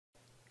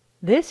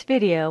This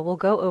video will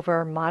go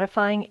over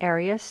modifying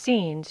area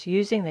scenes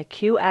using the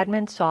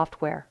QAdmin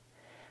software.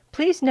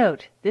 Please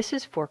note, this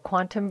is for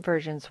Quantum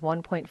versions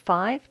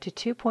 1.5 to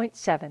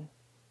 2.7.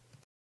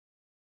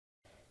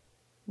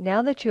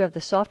 Now that you have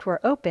the software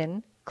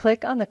open,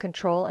 click on the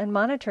Control and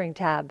Monitoring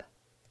tab.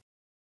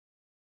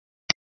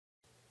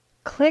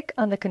 Click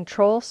on the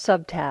Control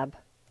sub-tab.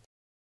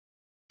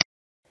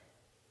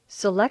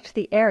 Select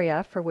the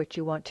area for which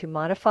you want to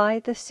modify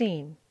the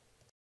scene.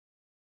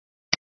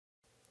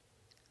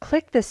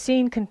 Click the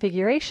Scene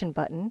Configuration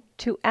button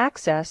to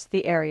access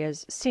the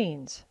area's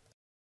scenes.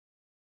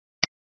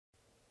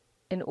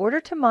 In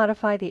order to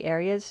modify the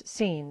area's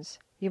scenes,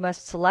 you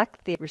must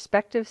select the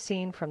respective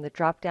scene from the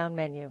drop-down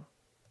menu.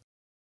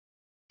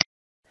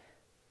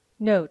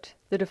 Note,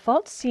 the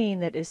default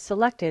scene that is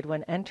selected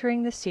when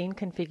entering the scene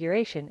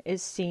configuration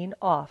is Scene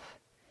Off.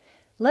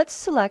 Let's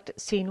select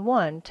Scene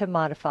 1 to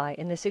modify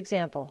in this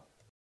example.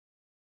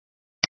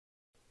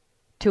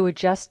 To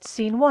adjust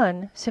Scene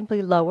 1,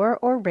 simply lower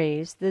or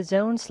raise the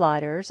zone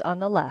sliders on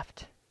the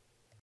left.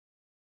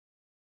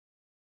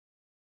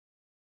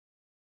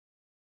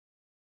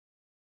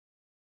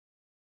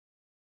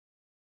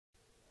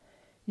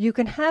 You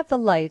can have the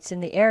lights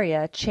in the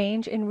area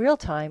change in real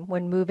time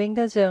when moving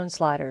the zone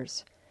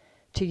sliders.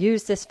 To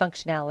use this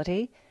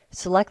functionality,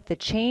 select the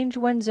Change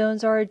When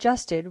Zones Are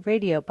Adjusted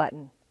radio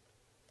button.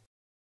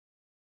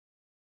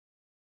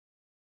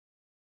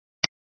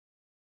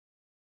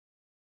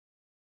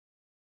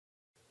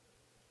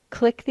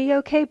 Click the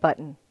OK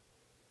button.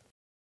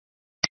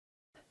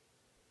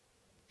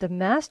 The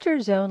Master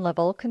Zone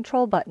Level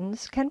control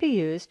buttons can be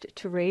used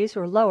to raise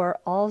or lower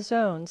all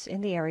zones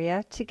in the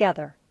area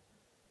together.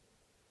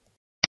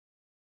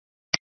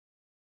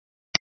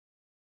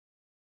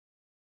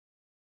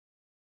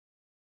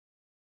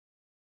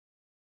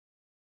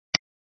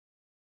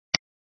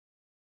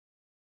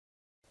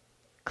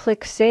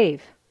 Click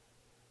Save.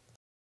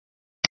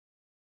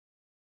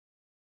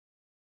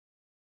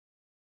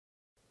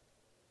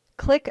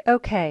 Click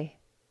OK.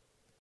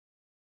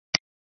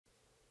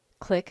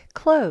 Click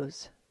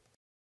Close.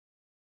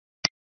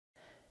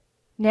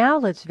 Now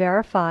let's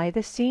verify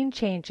the scene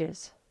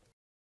changes.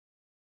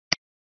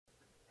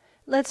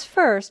 Let's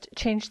first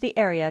change the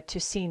area to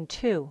Scene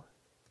 2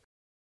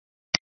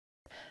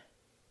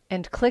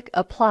 and click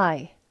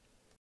Apply.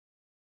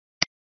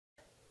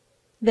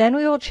 Then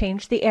we will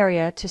change the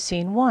area to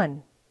Scene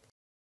 1.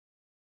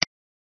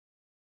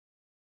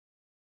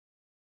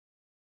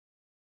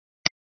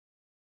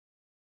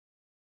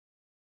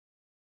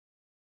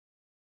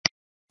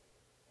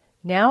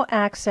 Now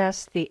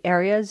access the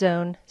Area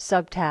Zone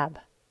sub-tab.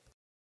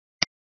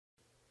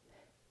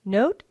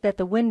 Note that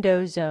the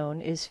window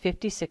zone is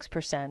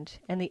 56%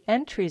 and the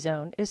entry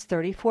zone is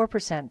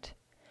 34%.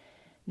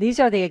 These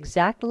are the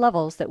exact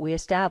levels that we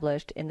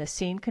established in the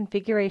Scene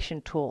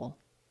Configuration tool.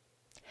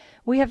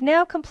 We have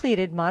now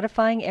completed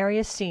modifying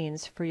area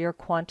scenes for your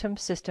Quantum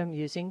system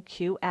using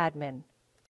QAdmin.